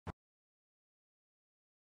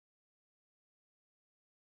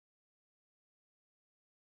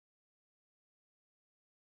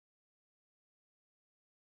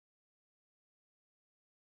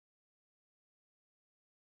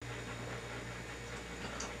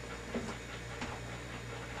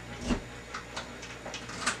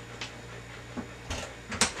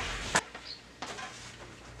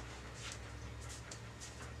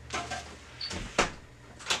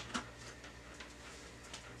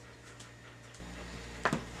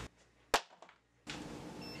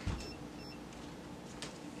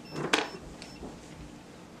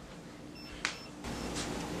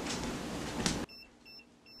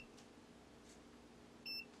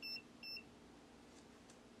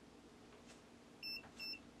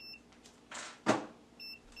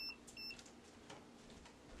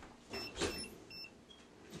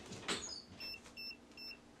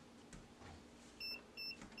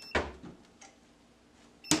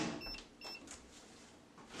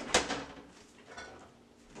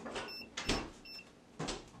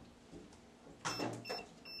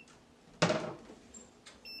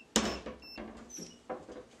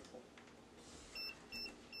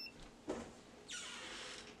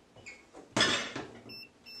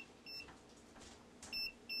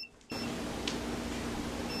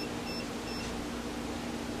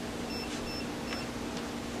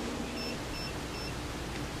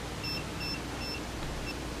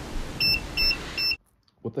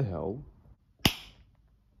What the hell?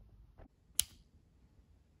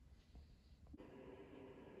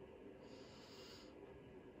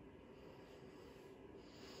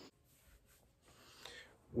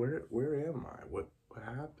 Where am I? What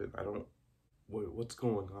happened? I don't what's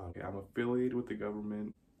going on? I'm affiliated with the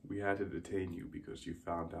government. We had to detain you because you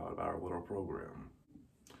found out about our little program.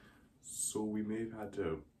 So we may have had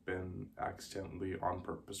to been accidentally on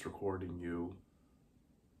purpose recording you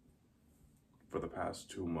for the past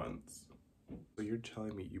 2 months. So you're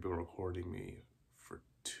telling me you've been recording me for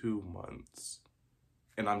 2 months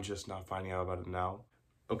and I'm just not finding out about it now?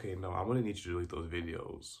 Okay, no, I'm gonna need you to delete those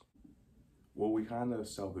videos. Well, we kind of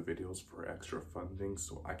sell the videos for extra funding,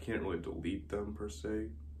 so I can't really delete them per se.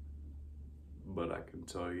 But I can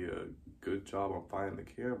tell you, good job on finding the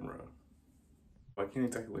camera. I can't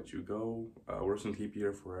exactly let you go. We're just gonna keep you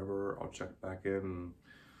here forever. I'll check back in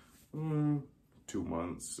 2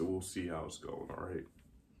 months, so we'll see how it's going, all right?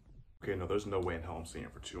 Okay, no, there's no way in hell I'm staying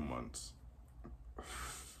here for 2 months.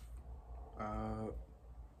 I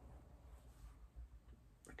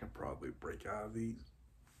can probably break out of these.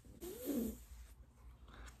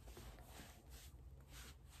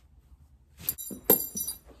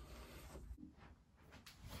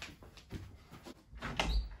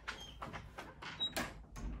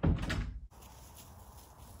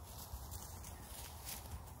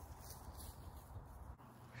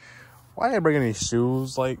 Why didn't I bring any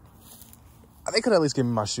shoes? Like, they could at least give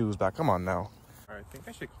me my shoes back. Come on now. All right, I think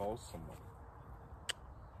I should call someone.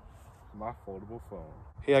 My foldable phone.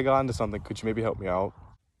 Hey, I got into something. Could you maybe help me out?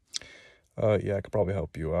 Yeah, I could probably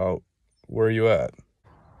help you out. Where are you at?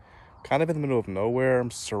 Kind of in the middle of nowhere.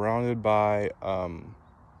 I'm surrounded by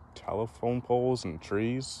telephone poles and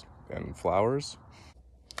trees and flowers.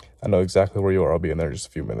 I know exactly where you are. I'll be in there in just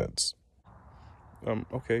a few minutes.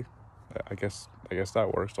 Okay. I guess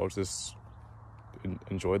that works. I'll just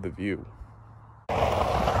enjoy the view.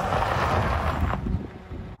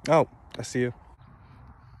 Oh, I see you.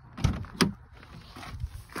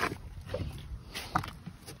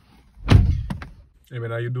 Hey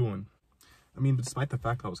man, how you doing? I mean, despite the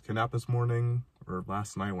fact I was kidnapped this morning, or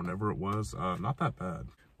last night, whenever it was, not that bad.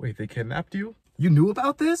 Wait, they kidnapped you? You knew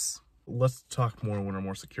about this? Let's talk more when a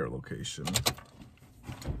more secure location.